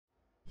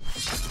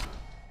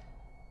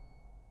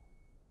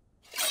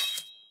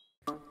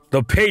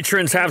The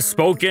patrons have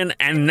spoken,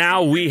 and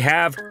now we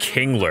have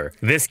Kingler.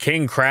 This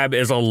king crab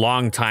is a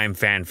longtime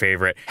fan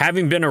favorite,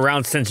 having been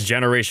around since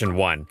Generation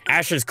 1.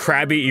 Ash's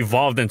Krabby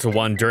evolved into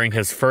one during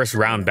his first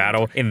round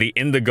battle in the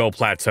Indigo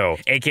Plateau,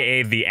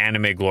 aka the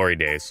anime glory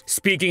days.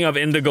 Speaking of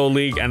Indigo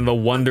League and the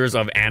wonders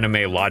of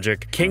anime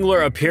logic,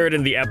 Kingler appeared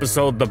in the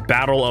episode The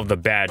Battle of the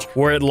Badge,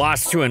 where it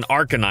lost to an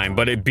Arcanine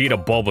but it beat a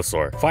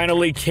Bulbasaur.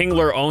 Finally,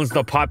 Kingler owns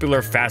the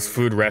popular fast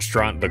food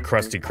restaurant The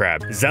Krusty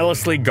Krab,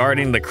 zealously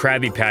guarding the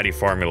Krabby Patty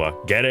formula.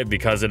 Get it?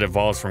 Because it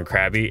evolves from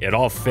Krabby? It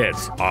all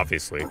fits,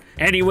 obviously.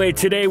 Anyway,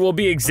 today we'll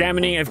be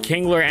examining if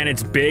Kingler and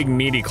its big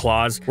meaty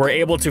claws were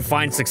able to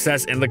find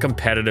success in the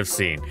competitive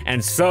scene.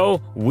 And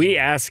so, we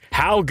ask,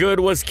 how good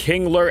was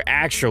Kingler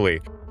actually?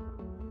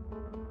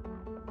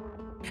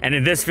 And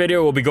in this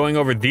video, we'll be going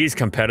over these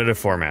competitive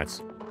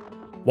formats.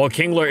 While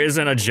Kingler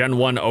isn't a Gen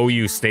 1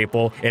 OU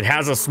staple, it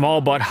has a small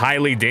but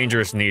highly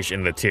dangerous niche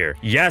in the tier.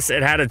 Yes,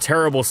 it had a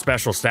terrible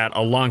special stat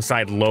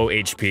alongside low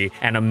HP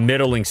and a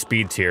middling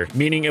speed tier,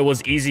 meaning it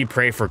was easy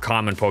prey for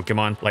common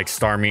Pokemon like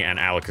Starmie and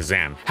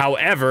Alakazam.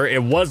 However,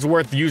 it was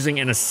worth using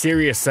in a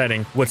serious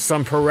setting with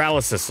some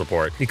paralysis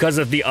support, because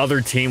if the other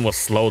team was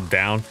slowed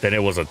down, then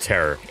it was a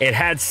terror. It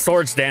had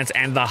Swords Dance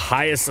and the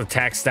highest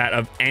attack stat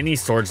of any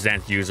Swords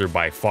Dance user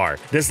by far.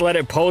 This let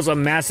it pose a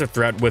massive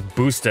threat with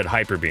boosted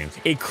Hyper Beams.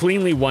 It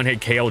cleanly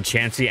one-hit KO'd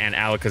Chansey and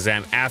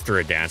Alakazam after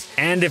it danced,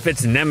 and if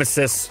its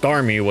nemesis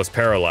Starmie was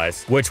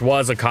paralyzed, which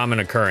was a common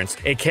occurrence,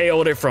 it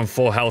KO'd it from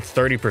full health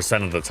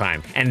 30% of the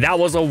time. And that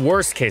was a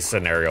worst case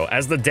scenario,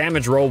 as the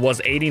damage roll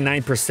was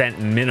 89%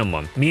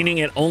 minimum, meaning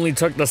it only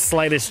took the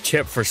slightest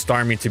chip for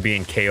Starmie to be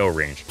in KO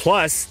range.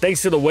 Plus,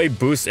 thanks to the way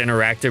boosts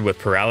interacted with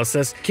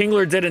paralysis,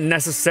 Kingler didn't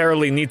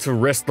necessarily need to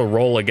risk the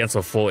roll against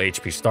a full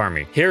HP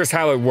Starmie. Here's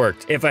how it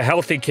worked. If a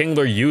healthy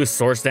Kingler used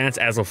Swords Dance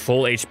as a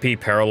full HP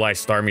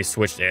paralyzed Starmie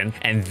switched in,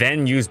 and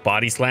then used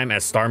Body Slam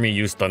as Starmie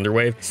used Thunder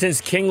Wave, since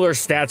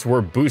Kingler's stats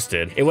were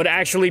boosted, it would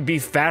actually be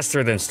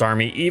faster than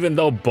Starmie even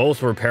though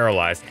both were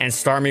paralyzed and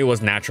Starmie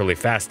was naturally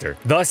faster.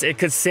 Thus, it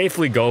could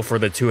safely go for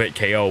the 2-hit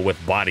KO with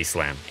Body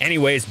Slam.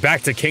 Anyways,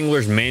 back to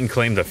Kingler's main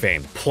claim to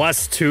fame,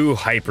 +2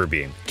 Hyper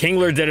Beam.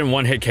 Kingler didn't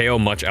one-hit KO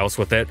much else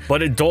with it,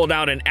 but it doled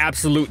out an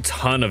absolute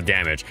ton of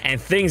damage,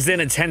 and things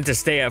didn't tend to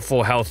stay at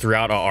full health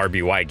throughout a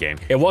RBY game.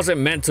 It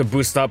wasn't meant to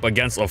boost up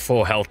against a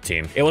full health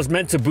team, it was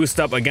meant to boost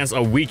up against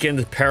a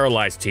weakened, paralyzed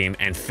team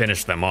and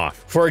finish them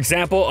off. For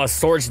example, a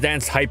Swords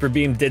Dance Hyper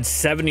Beam did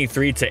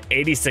 73 to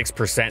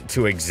 86%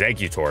 to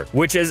Exeggutor,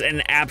 which is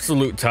an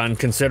absolute ton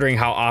considering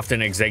how often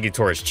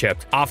Exeggutor is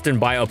chipped, often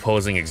by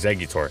opposing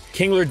Exeggutor.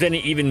 Kingler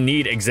didn't even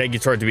need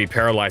Exeggutor to be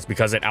paralyzed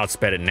because it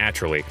outsped it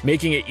naturally,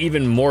 making it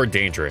even more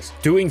dangerous.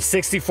 Doing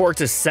 64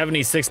 to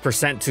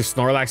 76% to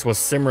Snorlax was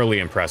similarly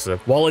impressive,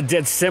 while it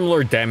did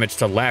similar damage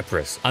to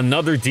Lapras,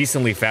 another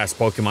decently fast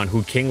Pokemon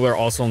who Kingler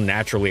also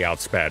naturally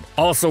outsped.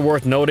 Also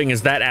worth noting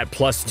is that at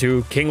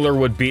 +2, Kingler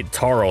would beat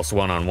Tauros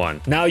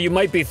one-on-one. Now you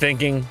might be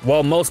thinking,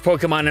 well, most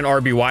Pokemon in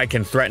RBY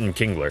can threaten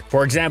Kingler.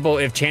 For example,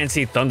 if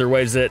Chansey Thunder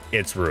Waves it,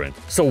 it's ruined.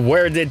 So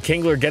where did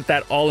Kingler get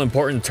that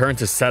all-important turn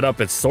to set up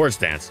its Swords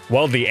Dance?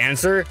 Well, the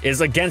answer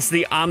is against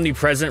the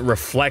omnipresent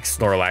Reflect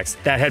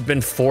Snorlax that had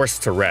been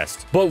forced to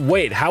rest. But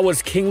wait, how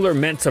was Kingler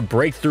meant to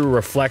break through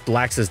Reflect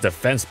Lax's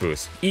defense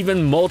boost?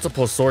 Even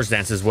multiple Swords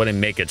Dances wouldn't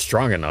make it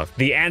strong enough.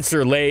 The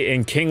answer lay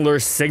in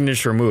Kingler's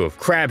signature move,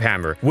 Crab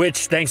Hammer,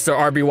 which, thanks to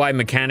RBY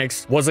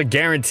mechanics, was a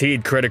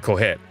guaranteed critical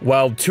hit.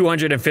 Well,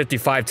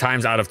 255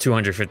 times out of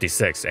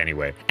 256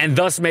 anyway. And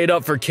thus made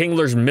up for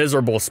Kingler's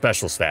miserable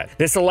special stat.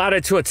 This allowed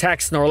it to attack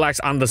Snorlax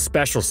on the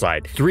special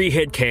side,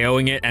 3-hit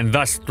KOing it and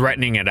thus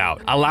threatening it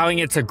out, allowing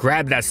it to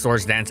grab that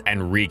Swords Dance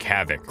and wreak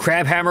havoc.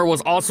 Crab Hammer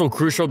was also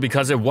crucial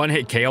because it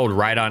one-hit KO'd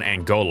Rhydon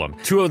and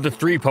Golem, 2 of the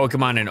 3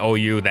 Pokemon in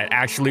OU that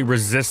actually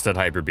resisted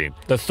Hyper Beam.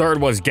 The third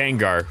was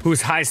Gengar,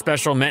 whose high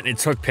special meant it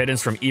took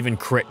pittance from even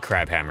crit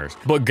Crab Hammers.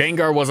 But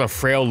Gengar was a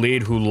frail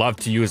lead who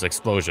loved to use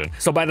Explosion,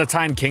 so by the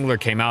time Kingler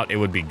came out, it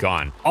would be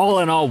gone. All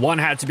in all, one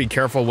had to be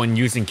careful when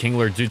using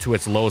Kingler due to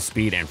its low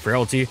speed and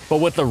frailty, but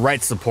with the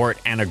right support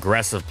and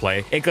aggressive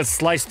play, it could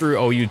slice through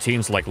OU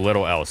teams like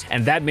little else,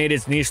 and that made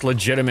its niche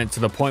legitimate to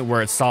the point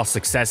where it saw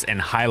success in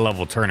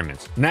high-level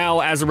tournaments.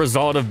 Now, as a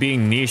result of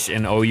being niche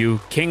in OU,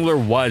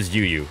 Kingler was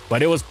UU,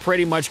 but it was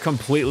pretty much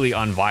completely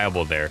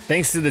unviable there,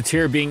 thanks to the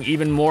tier being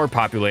even more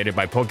populated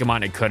by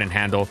Pokemon it couldn't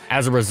handle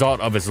as a result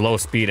of its low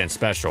speed and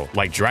special,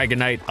 like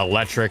Dragonite,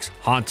 Electrix,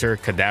 Haunter,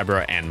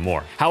 Kadabra, and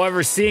more.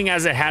 However, seeing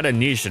as it had a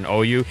niche in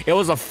OU, it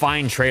was a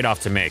fine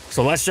trade-off to make.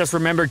 So let's just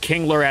remember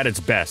Kingler at its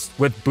best,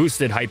 with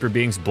boosted Hyper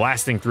Beams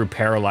blasting through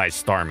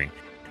paralyzed Starmie.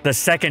 The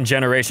second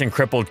generation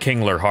crippled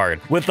Kingler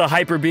hard. With the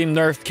Hyper Beam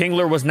nerf,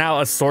 Kingler was now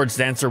a Swords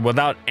Dancer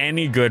without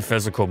any good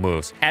physical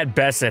moves. At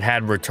best, it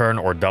had Return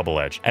or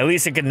Double Edge. At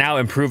least it could now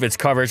improve its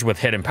coverage with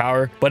Hidden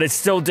Power, but it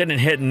still didn't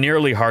hit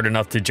nearly hard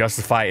enough to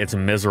justify its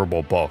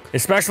miserable bulk.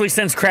 Especially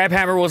since Crab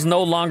Hammer was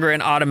no longer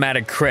an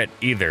automatic crit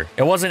either.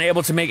 It wasn't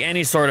able to make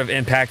any sort of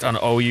impact on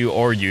OU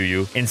or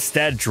UU,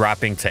 instead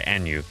dropping to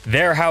NU.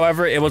 There,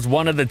 however, it was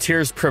one of the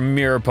tier's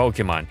premier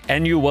Pokemon.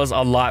 NU was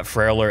a lot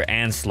frailer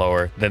and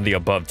slower than the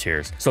above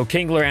tiers, so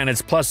Kingler and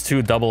its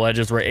 +2 double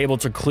edges were able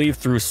to cleave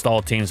through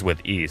stall teams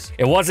with ease.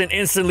 It wasn't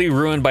instantly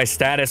ruined by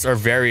status or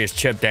various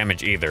chip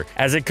damage either,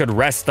 as it could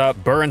rest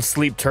up, burn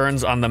sleep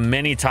turns on the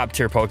many top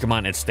tier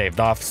Pokemon it staved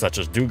off, such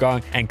as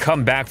Dugong, and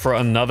come back for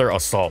another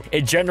assault.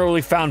 It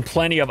generally found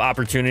plenty of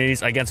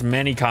opportunities against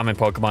many common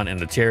Pokemon in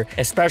the tier,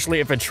 especially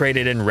if it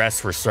traded in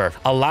rest for Surf,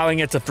 allowing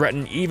it to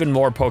threaten even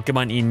more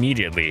Pokemon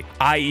immediately,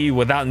 i.e.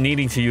 without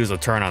needing to use a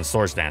turn on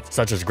Swords Dance,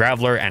 such as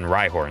Graveler and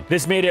Rhyhorn.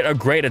 This made it a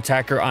great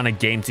attacker on a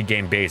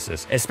game-to-game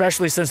basis,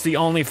 especially since the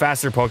only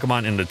faster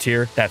Pokemon in the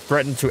tier that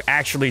threatened to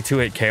actually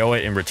 2-hit KO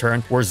it in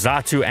return were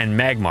Xatu and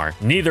Magmar,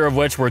 neither of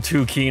which were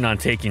too keen on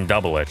taking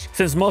Double Edge.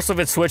 Since most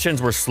of its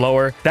switch-ins were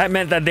slower, that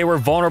meant that they were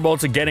vulnerable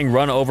to getting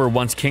run over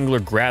once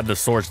Kingler grabbed the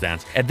Swords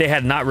Dance if they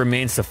had not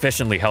remained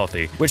sufficiently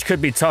healthy, which could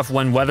be tough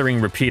when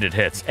weathering repeated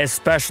hits,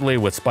 especially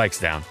with spikes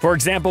down. For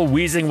example,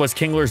 Weezing was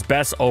Kingler's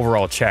best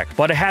overall check,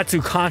 but it had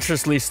to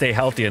consciously stay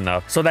healthy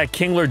enough so that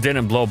Kingler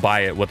didn't blow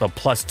by it with a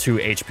 +2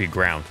 HP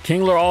ground.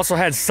 Kingler also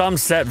had some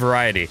set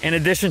variety. In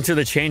addition to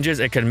the changes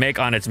it could make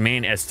on its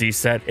main SD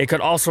set, it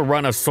could also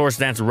run a Swords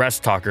Dance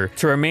Rest Talker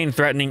to remain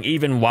threatening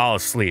even while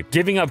asleep.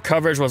 Giving up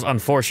coverage was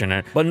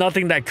unfortunate, but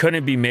nothing that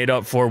couldn't be made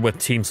up for with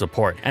team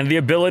support, and the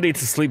ability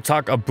to Sleep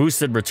Talk a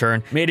boosted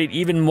return made it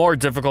even more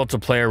difficult to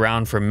play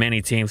around for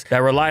many teams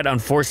that relied on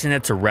forcing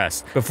it to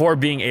rest before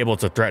being able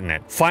to threaten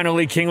it.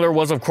 Finally, Kingler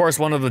was of course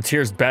one of the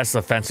tier's best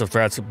offensive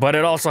threats, but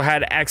it also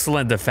had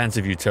excellent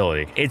defensive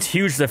utility. Its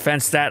huge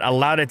defense stat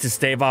allowed it to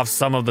stave off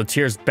some of the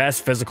tier's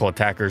best physical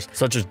attackers,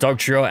 such as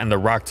Dugtrio and the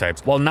rock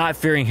types, while not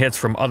fearing hits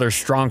from other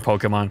strong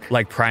Pokemon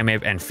like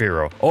Primeape and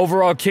Fearow.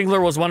 Overall,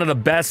 Kingler was one of the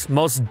best,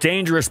 most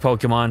dangerous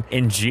Pokemon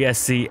in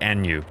GSC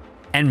NU.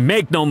 And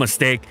make no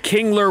mistake,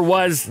 Kingler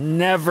was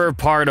never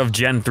part of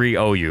Gen 3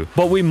 OU.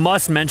 But we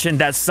must mention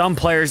that some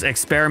players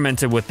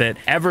experimented with it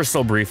ever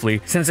so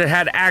briefly since it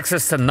had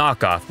access to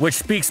knockoff, which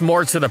speaks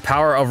more to the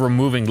power of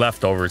removing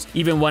leftovers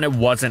even when it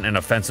wasn't an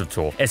offensive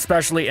tool,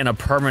 especially in a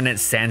permanent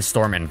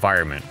sandstorm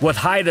environment. With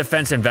high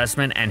defense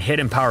investment and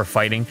hidden power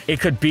fighting,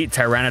 it could beat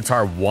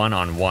Tyranitar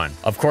one-on-one.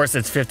 Of course,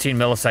 its 15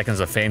 milliseconds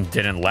of fame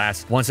didn't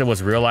last once it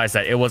was realized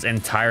that it was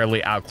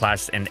entirely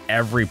outclassed in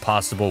every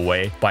possible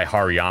way by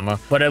Hariyama,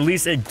 but at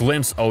least it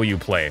glimpsed OU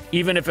play,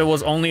 even if it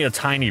was only a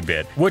tiny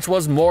bit, which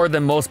was more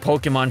than most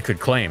Pokemon could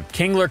claim.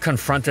 Kingler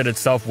confronted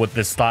itself with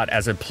this thought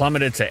as it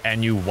plummeted to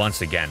NU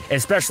once again,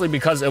 especially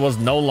because it was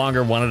no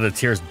longer one of the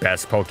tier's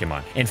best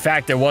Pokemon. In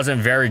fact, it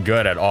wasn't very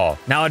good at all.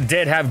 Now, it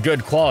did have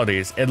good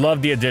qualities. It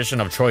loved the addition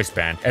of Choice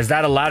Band, as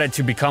that allowed it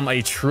to become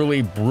a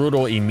truly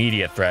brutal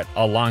immediate threat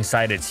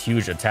alongside its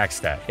huge attack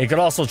stat. It could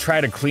also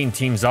try to clean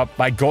teams up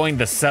by going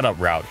the setup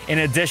route. In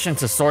addition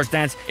to Swords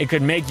Dance, it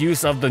could make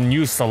use of the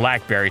new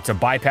Select Berry to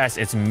bypass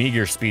its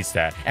meager speed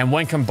stat, and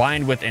when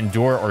combined with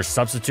Endure or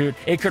Substitute,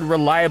 it could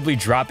reliably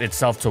drop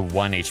itself to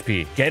 1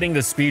 HP, getting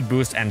the speed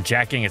boost and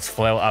jacking its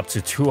flail up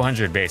to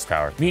 200 base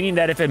power, meaning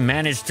that if it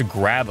managed to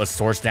grab a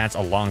Swords Dance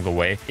along the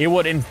way, it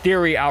would in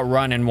theory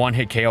outrun and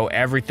one-hit KO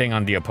everything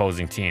on the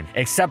opposing team,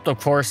 except of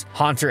course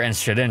Haunter and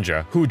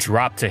Shedinja, who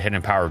dropped to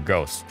Hidden Power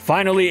Ghost.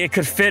 Finally, it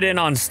could fit in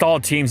on stall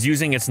teams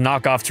using its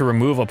knockoff to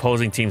remove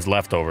opposing teams'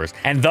 leftovers,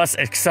 and thus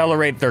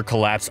accelerate their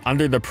collapse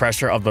under the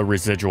pressure of the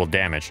residual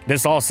damage.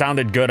 This all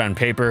sounded good on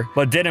paper,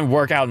 but didn't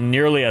work out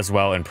nearly as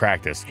well in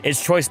practice.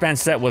 Its Choice Band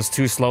set was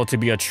too slow to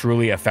be a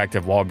truly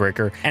effective wall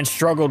breaker, and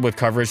struggled with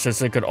coverage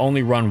since it could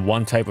only run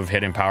one type of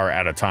hidden power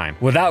at a time.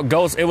 Without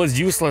Ghost, it was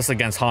useless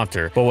against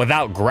Haunter, but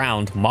without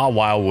Ground,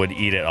 Mawile would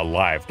eat it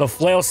alive. The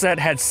Flail set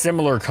had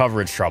similar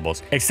coverage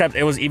troubles, except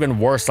it was even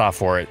worse off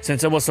for it,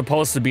 since it was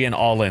supposed to be an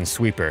all-in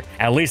sweeper.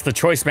 At least the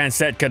Choice Band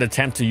set could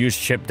attempt to use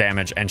chip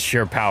damage and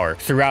sheer power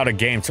throughout a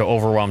game to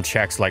overwhelm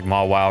checks like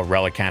Mawile,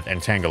 Relicanth, and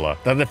Tangela.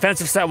 The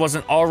defensive set was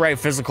an alright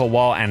physical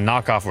wall and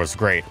knockoff was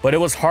great, but it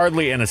was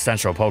hardly an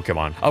essential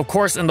Pokemon. Of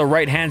course, in the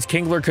right hands,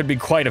 Kingler could be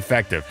quite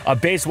effective. A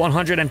base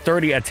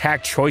 130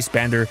 attack Choice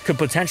Bander could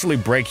potentially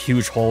break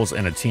huge holes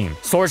in a team.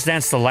 Swords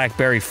Dance Select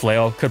Berry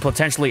Flail could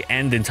potentially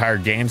end entire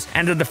games,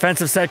 and the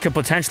defensive set could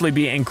potentially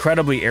be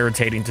incredibly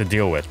irritating to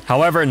deal with.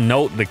 However,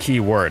 note the key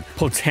word,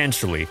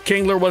 potentially.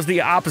 Kingler was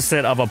the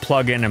opposite of a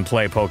plug-in and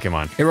play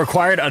Pokemon. It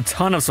required a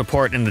ton of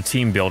support in the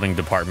team building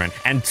department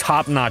and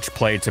top-notch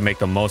play to make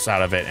the most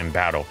out of it in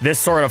battle. This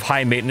sort of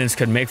high maintenance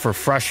could make for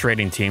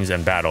frustrating teams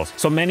and battles,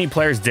 so many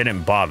players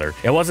didn't bother.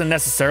 It wasn't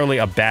necessarily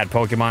a bad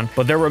Pokemon,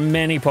 but there were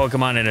many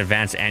Pokemon in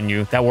Advanced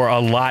NU that were a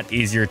lot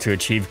easier to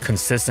achieve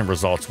consistent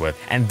results with,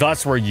 and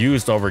thus were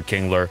used over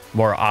Kingler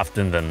more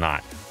often than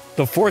not.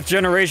 The 4th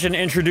generation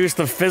introduced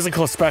the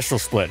physical special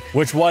split,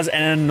 which was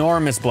an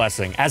enormous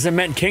blessing, as it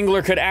meant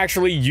Kingler could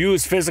actually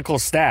use physical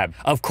stab.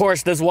 Of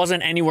course, this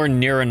wasn't anywhere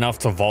near enough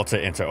to vault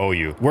it into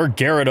OU, where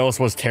Gyarados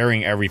was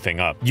tearing everything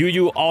up.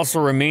 UU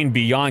also remained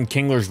beyond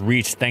Kingler's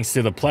reach thanks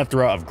to the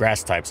plethora of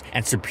grass types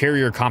and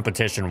superior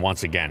competition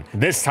once again,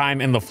 this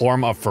time in the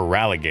form of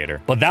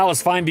Feraligatr. But that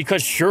was fine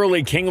because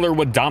surely Kingler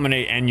would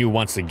dominate NU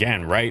once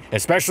again, right?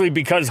 Especially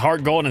because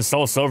Heart Gold and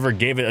Soul Silver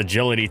gave it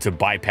agility to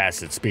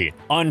bypass its speed.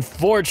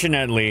 Unfortunately,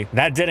 Unfortunately,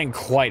 that didn't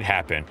quite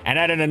happen, and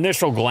at an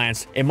initial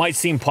glance, it might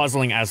seem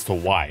puzzling as to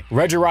why.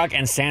 Regirock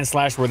and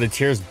Sandslash were the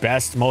tier's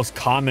best, most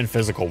common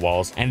physical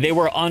walls, and they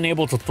were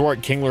unable to thwart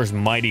Kingler's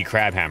mighty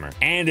Crabhammer,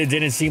 and it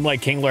didn't seem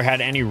like Kingler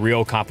had any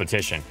real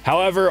competition.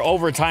 However,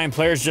 over time,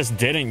 players just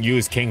didn't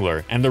use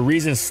Kingler, and the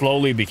reason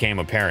slowly became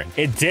apparent.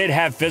 It did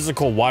have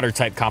physical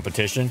water-type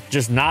competition,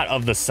 just not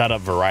of the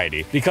setup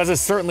variety, because it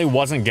certainly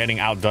wasn't getting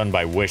outdone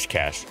by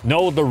Whiscash.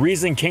 No, the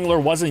reason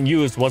Kingler wasn't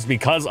used was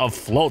because of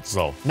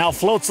Floatzel. Now,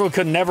 Floatzel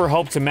could never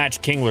hope to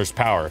match Kingler's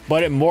power,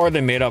 but it more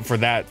than made up for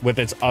that with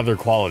its other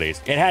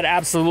qualities. It had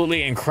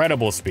absolutely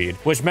incredible speed,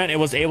 which meant it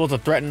was able to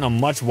threaten a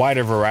much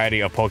wider variety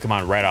of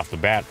Pokemon right off the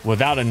bat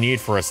without a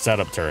need for a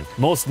setup turn,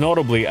 most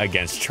notably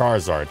against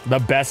Charizard, the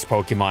best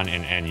Pokemon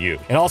in NU.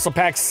 It also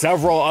packs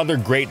several other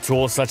great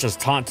tools such as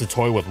Taunt to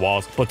toy with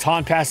walls,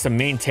 Baton Pass to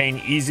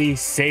maintain easy,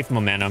 safe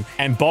momentum,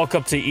 and Bulk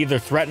Up to either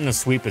threaten the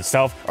sweep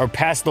itself or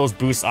pass those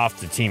boosts off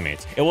to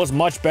teammates. It was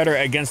much better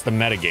against the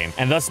metagame,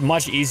 and thus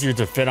much easier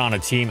to fit on a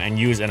team and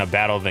use in a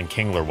battle than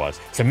Kingler was.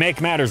 To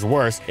make matters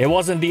worse, it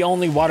wasn't the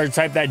only water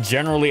type that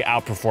generally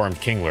outperformed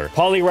Kingler.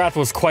 Poliwrath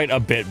was quite a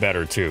bit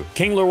better too.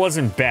 Kingler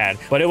wasn't bad,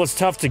 but it was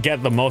tough to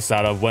get the most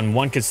out of when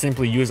one could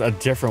simply use a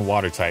different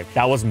water type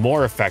that was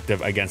more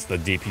effective against the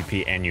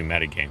DPP NU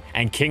metagame,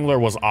 and Kingler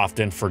was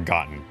often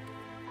forgotten.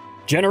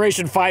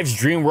 Generation 5's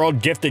Dream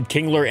World gifted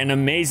Kingler an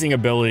amazing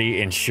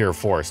ability in Sheer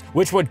Force,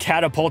 which would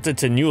catapult it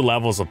to new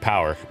levels of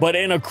power. But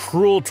in a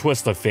cruel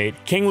twist of fate,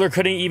 Kingler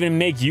couldn't even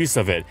make use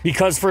of it,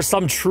 because for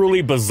some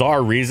truly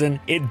bizarre reason,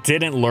 it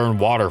didn't learn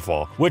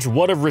Waterfall, which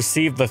would have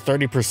received the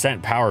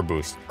 30% power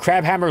boost.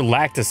 Crabhammer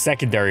lacked a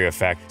secondary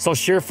effect, so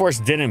Sheer Force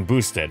didn't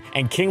boost it,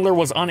 and Kingler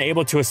was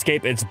unable to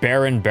escape its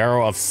barren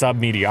barrow of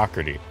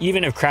sub-mediocrity.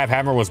 Even if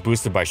Crabhammer was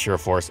boosted by Sheer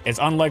Force, it's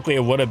unlikely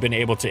it would have been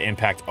able to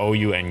impact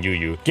OU and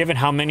UU, given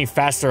how many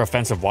faster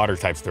offensive water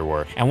types there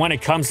were, and when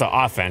it comes to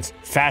offense,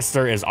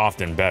 faster is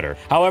often better.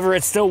 However,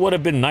 it still would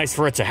have been nice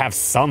for it to have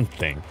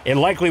something. It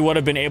likely would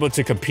have been able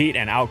to compete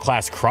and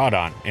outclass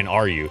Crawdon in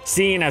RU,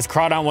 seeing as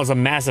Crawdon was a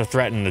massive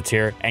threat in the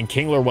tier and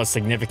Kingler was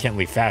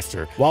significantly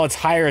faster, while its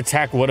higher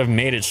attack would have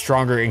made it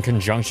stronger in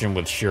conjunction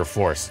with Sheer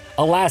Force.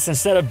 Alas,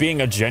 instead of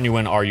being a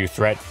genuine RU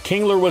threat,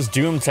 Kingler was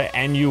doomed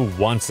to NU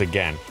once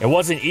again. It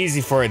wasn't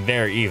easy for it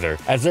there either,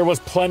 as there was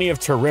plenty of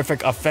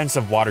terrific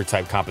offensive water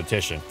type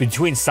competition.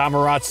 Between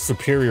Samurot's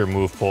superior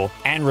move pool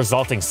and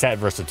resulting set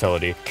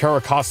versatility,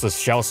 Caracosta's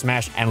Shell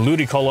Smash, and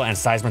Ludicolo and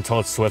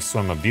Seismitoad's Swift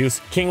Swim Abuse,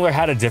 Kingler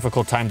had a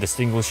difficult time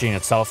distinguishing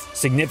itself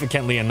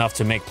significantly enough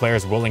to make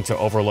players willing to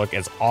overlook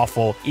its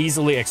awful,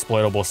 easily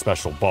exploitable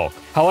special bulk.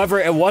 However,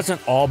 it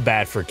wasn't all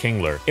bad for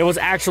Kingler. It was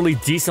actually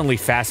decently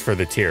fast for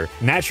the tier,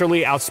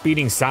 naturally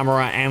outspeeding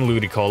Samurott and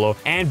Ludicolo,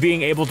 and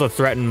being able to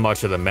threaten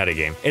much of the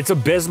metagame. Its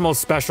abysmal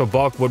special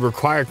bulk would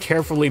require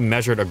carefully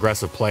measured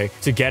aggressive play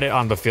to get it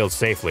on the field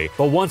safely,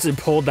 but once it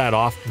pulled that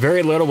off,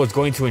 very little was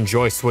going to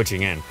enjoy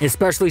switching in,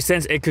 especially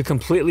since it could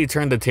completely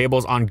turn the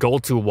tables on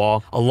Gold-2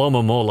 Wall,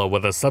 Alomomola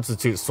with a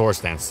substitute Sword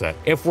Stance set.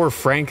 If we're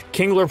frank,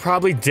 Kingler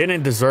probably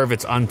didn't deserve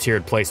its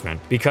untiered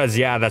placement, because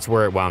yeah, that's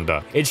where it wound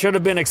up. It should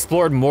have been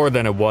explored more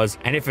than it was,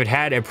 and if it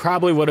had, it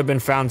probably would have been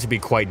found to be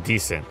quite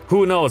decent.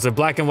 Who knows, if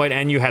Black and White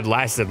NU had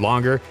lasted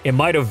longer, it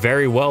might have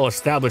very well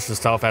established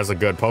itself as a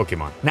good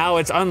Pokemon. Now,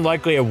 it's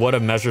unlikely it would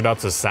have measured up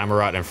to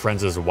Samurott and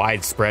Friends'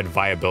 widespread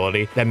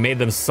viability that made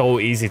them so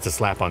easy to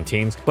slap on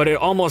teams, but it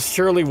almost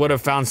surely would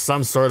have found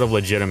some sort of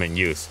legitimate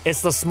use.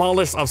 It's the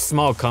smallest of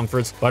small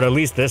comforts, but at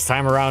least this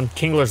time around,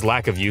 Kingler's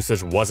lack of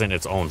usage wasn't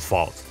its own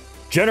fault.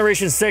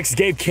 Generation 6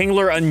 gave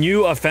Kingler a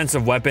new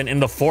offensive weapon in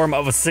the form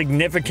of a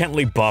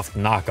significantly buffed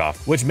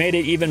knockoff, which made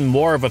it even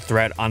more of a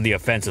threat on the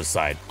offensive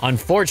side.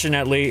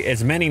 Unfortunately,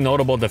 its many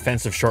notable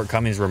defensive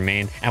shortcomings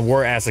remained and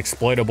were as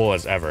exploitable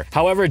as ever.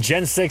 However,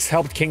 Gen 6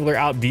 helped Kingler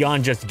out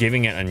beyond just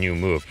giving it a new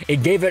move.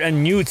 It gave it a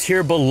new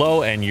tier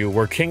below NU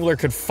where Kingler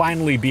could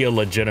finally be a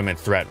legitimate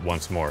threat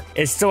once more.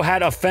 It still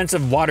had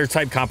offensive water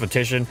type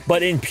competition,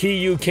 but in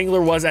PU,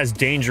 Kingler was as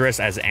dangerous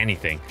as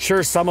anything.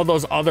 Sure, some of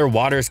those other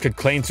waters could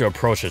claim to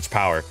approach its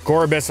power.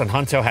 Gorebyss and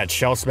Huntail had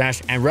Shell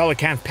Smash, and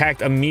Relicanth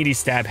packed a meaty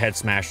stab head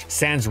smash,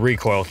 sans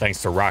recoil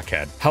thanks to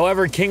Rockhead.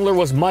 However, Kingler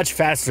was much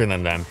faster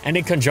than them, and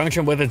in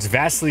conjunction with its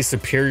vastly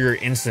superior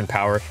instant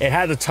power, it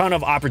had a ton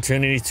of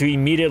opportunities to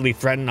immediately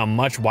threaten a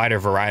much wider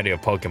variety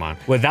of Pokemon,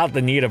 without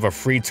the need of a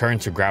free turn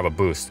to grab a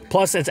boost.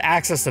 Plus, its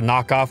access to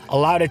knockoff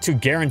allowed it to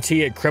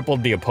guarantee it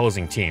crippled the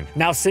opposing team.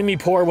 Now,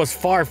 Simipour was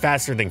far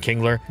faster than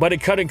Kingler, but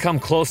it couldn't come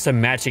close to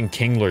matching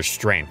Kingler's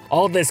strength.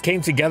 All this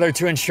came together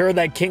to ensure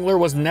that Kingler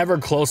was never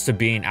close to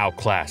being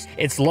outclassed.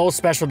 Its low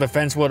special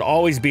defense would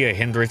always be a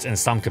hindrance in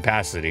some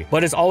capacity,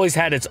 but it's always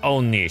had its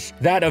own niche,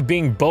 that of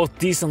being both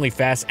decently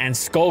fast and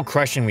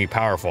skull-crushingly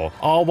powerful,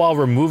 all while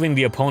removing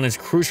the opponent's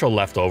crucial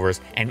leftovers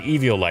and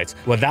Eviolites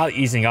without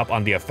easing up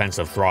on the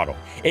offensive throttle.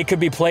 It could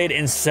be played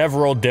in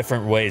several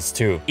different ways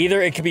too.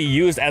 Either it could be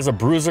used as a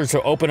bruiser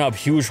to open up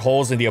huge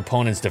holes in the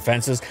opponent's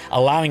defenses,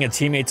 allowing a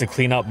teammate to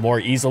clean up more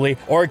easily,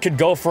 or it could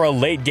go for a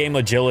late game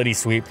agility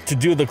sweep to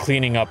do the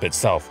cleaning up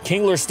itself.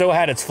 Kingler still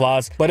had its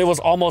flaws, but it was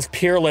almost almost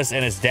peerless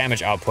in its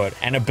damage output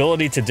and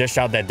ability to dish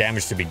out that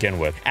damage to begin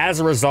with. As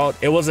a result,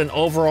 it was an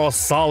overall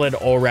solid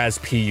ORAS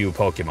PU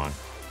Pokemon.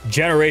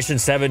 Generation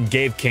 7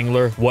 gave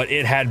Kingler what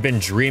it had been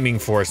dreaming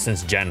for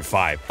since Gen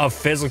 5, a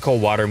physical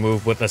water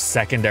move with a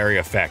secondary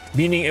effect,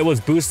 meaning it was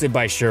boosted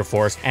by sheer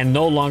force and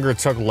no longer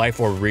took life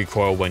or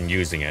recoil when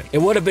using it. It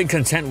would have been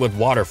content with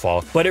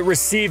Waterfall, but it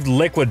received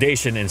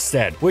Liquidation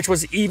instead, which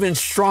was even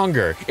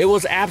stronger. It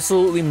was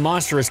absolutely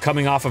monstrous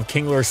coming off of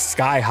Kingler's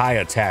sky-high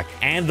attack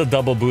and the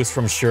double boost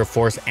from sheer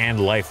force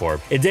and Life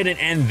Orb. It didn't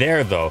end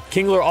there though.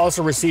 Kingler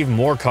also received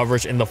more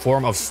coverage in the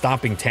form of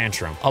Stomping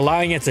Tantrum,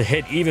 allowing it to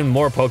hit even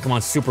more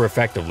Pokemon super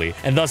effectively,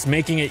 and thus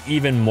making it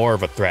even more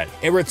of a threat.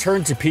 It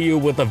returned to PU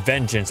with a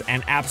vengeance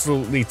and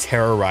absolutely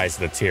terrorized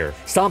the tier.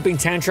 Stomping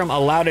Tantrum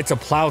allowed it to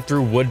plow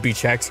through would-be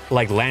checks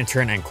like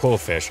Lantern and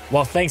Quillfish,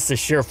 while thanks to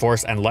Sheer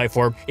Force and Life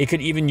Orb, it could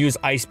even use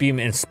Ice Beam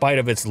in spite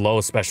of its low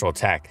special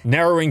attack,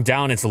 narrowing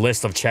down its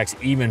list of checks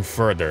even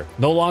further.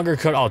 No longer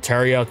could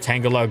Altaria,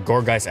 Tangela,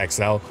 Gourgeist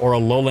XL, or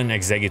Alolan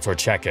Exeggutor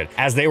check it,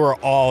 as they were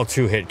all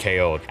 2-hit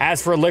KO'd.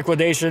 As for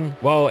Liquidation,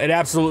 well, it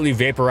absolutely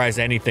vaporized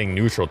anything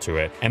neutral to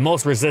it, and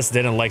most resists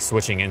didn't like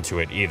switching into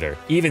it either,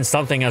 even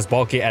something as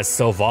bulky as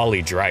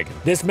Silvally Dragon.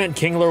 This meant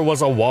Kingler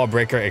was a wall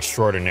breaker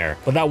extraordinaire,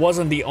 but that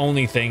wasn't the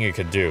only thing it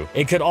could do.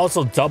 It could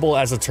also double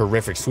as a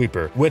terrific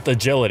sweeper, with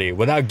agility,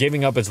 without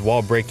giving up its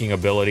wall breaking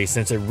ability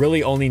since it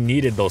really only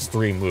needed those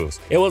 3 moves.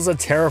 It was a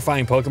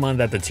terrifying Pokemon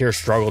that the tier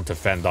struggled to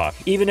fend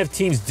off. Even if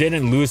teams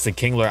didn't lose to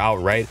Kingler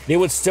outright, they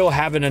would still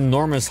have an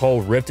enormous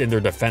hole ripped in their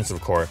defensive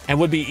core, and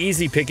would be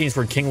easy pickings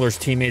for Kingler's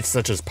teammates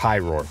such as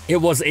Pyroar. It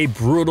was a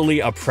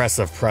brutally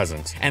oppressive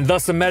presence, and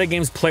thus the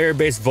metagame's player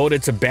base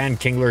voted to ban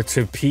Kingler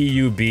to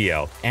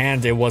PUBL,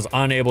 and it was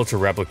unable to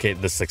replicate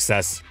the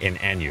success in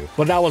NU.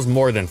 But that was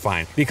more than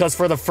fine, because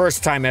for the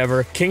first time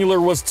ever,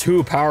 Kingler was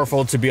too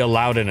powerful to be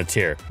allowed in a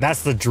tier.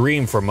 That's the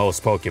dream for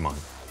most Pokemon.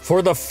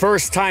 For the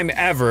first time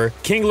ever,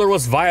 Kingler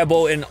was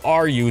viable in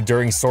RU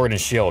during Sword and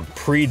Shield,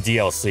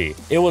 pre-DLC.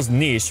 It was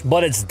niche,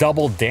 but its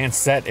double dance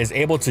set is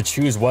able to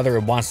choose whether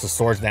it wants to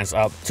Swords Dance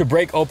up to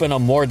break open a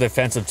more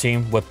defensive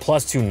team with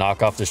 +2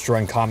 knockoff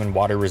destroying common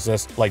water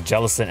resist like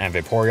Jellicent and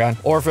Vaporeon,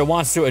 or if it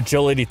wants to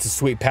agility to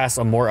sweep past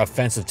a more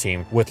offensive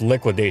team with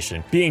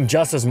Liquidation, being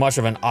just as much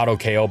of an auto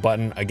KO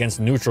button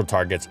against neutral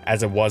targets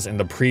as it was in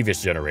the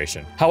previous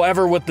generation.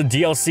 However, with the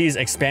DLC's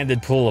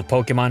expanded pool of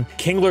Pokemon,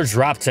 Kingler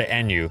dropped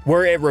to NU,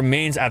 where it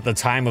remains at the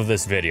time of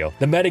this video.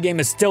 The metagame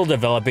is still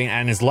developing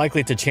and is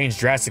likely to change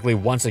drastically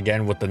once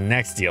again with the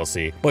next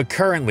DLC, but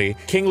currently,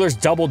 Kingler's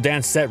double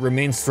dance set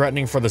remains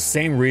threatening for the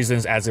same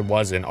reasons as it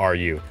was in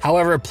RU.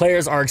 However,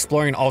 players are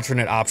exploring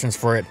alternate options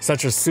for it,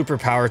 such as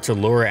superpower to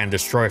lure and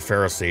destroy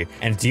Ferocity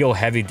and deal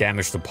heavy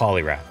damage to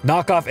Poliwrath.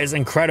 Knockoff is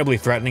incredibly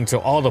threatening to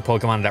all the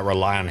Pokemon that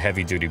rely on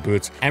heavy duty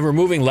boots, and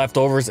removing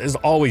leftovers is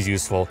always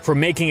useful for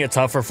making it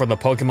tougher for the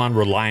Pokemon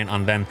reliant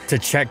on them to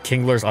check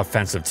Kingler's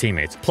offensive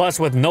teammates. Plus,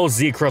 with no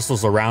Z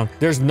crystals around,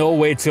 there's no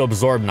way to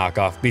absorb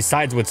Knockoff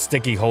besides with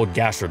Sticky Hold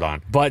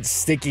Gastrodon. But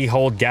Sticky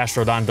Hold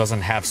Gastrodon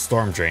doesn't have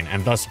Storm Drain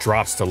and thus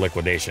drops to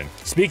Liquidation.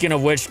 Speaking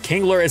of which,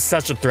 Kingler is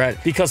such a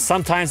threat because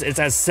sometimes it's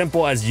as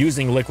simple as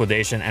using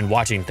Liquidation and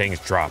watching things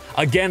drop.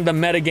 Again, the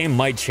metagame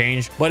might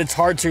change, but it's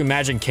hard to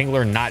imagine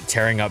Kingler not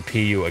tearing up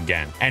PU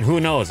again. And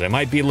who knows, it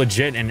might be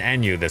legit in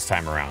NU this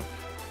time around.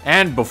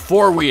 And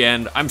before we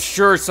end, I'm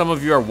sure some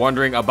of you are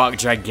wondering about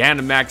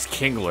Gigantamax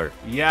Kingler.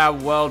 Yeah,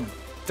 well,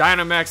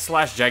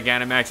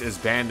 Dynamax/Gigantamax is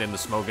banned in the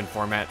Smogon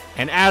format.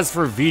 And as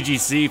for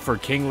VGC for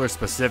Kingler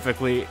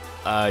specifically,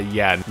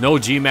 yeah, no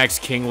Gmax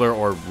Kingler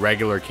or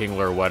regular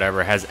Kingler or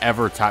whatever has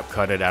ever top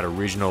cutted at a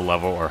regional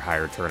level or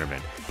higher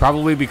tournament.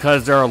 Probably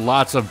because there are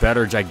lots of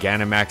better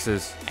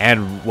Gigantamaxes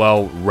and,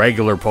 well,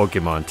 regular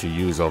Pokemon to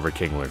use over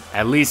Kingler.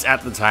 At least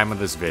at the time of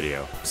this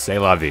video. C'est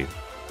la vie.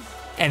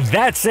 And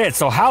that's it.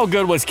 So how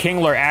good was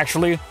Kingler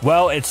actually?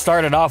 Well, it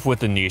started off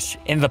with the niche,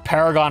 in the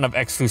paragon of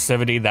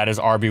exclusivity that is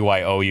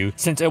RBYOU,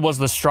 since it was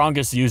the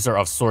strongest user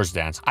of Swords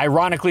Dance,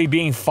 ironically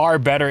being far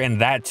better in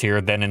that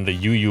tier than in the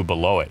UU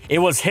below it. It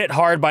was hit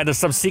hard by the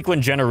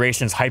subsequent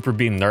generation's Hyper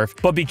Beam nerf,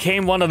 but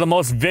became one of the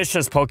most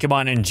vicious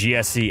Pokemon in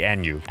GSC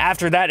NU.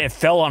 After that, it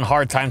fell on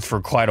hard times for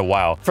quite a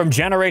while. From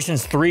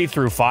generations 3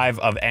 through 5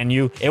 of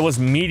NU, it was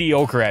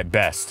mediocre at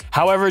best.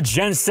 However,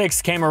 Gen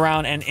 6 came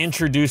around and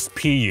introduced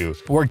PU,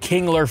 where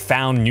Kingler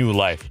found new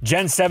life.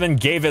 Gen 7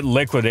 gave it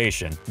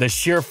Liquidation, the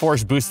sheer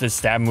force boosted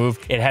stab move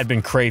it had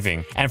been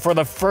craving, and for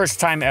the first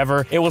time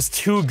ever, it was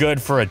too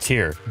good for a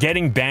tier,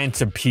 getting banned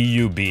to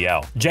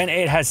PUBL. Gen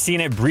 8 has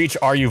seen it breach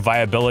RU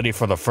viability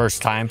for the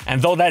first time,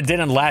 and though that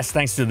didn't last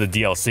thanks to the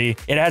DLC,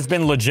 it has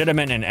been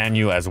legitimate in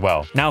NU as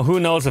well. Now who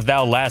knows if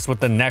that'll last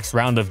with the next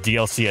round of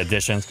DLC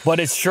additions,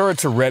 but it's sure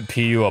to rip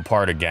PU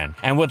apart again,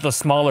 and with the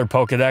smaller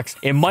Pokedex,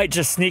 it might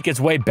just sneak its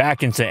way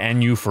back into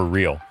NU for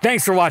real.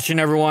 Thanks for watching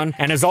everyone,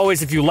 and as always,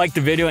 Anyways, if you liked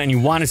the video and you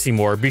want to see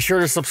more, be sure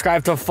to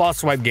subscribe to False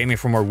Swipe Gaming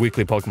for more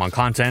weekly Pokemon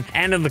content.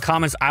 And in the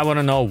comments, I want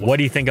to know, what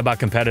do you think about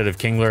competitive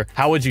Kingler?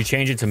 How would you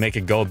change it to make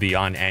it go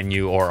beyond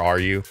NU or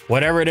RU?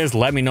 Whatever it is,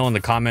 let me know in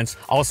the comments.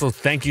 Also,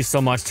 thank you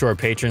so much to our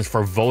patrons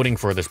for voting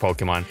for this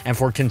Pokemon and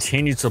for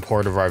continued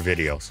support of our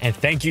videos. And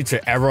thank you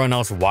to everyone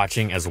else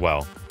watching as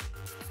well.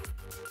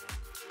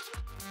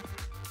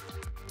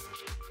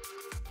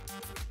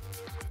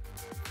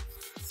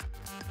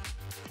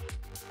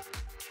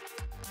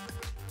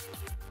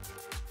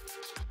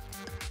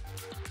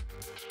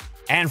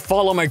 And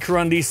follow my crew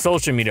on these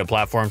social media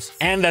platforms.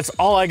 And that's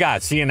all I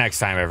got. See you next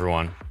time,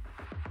 everyone.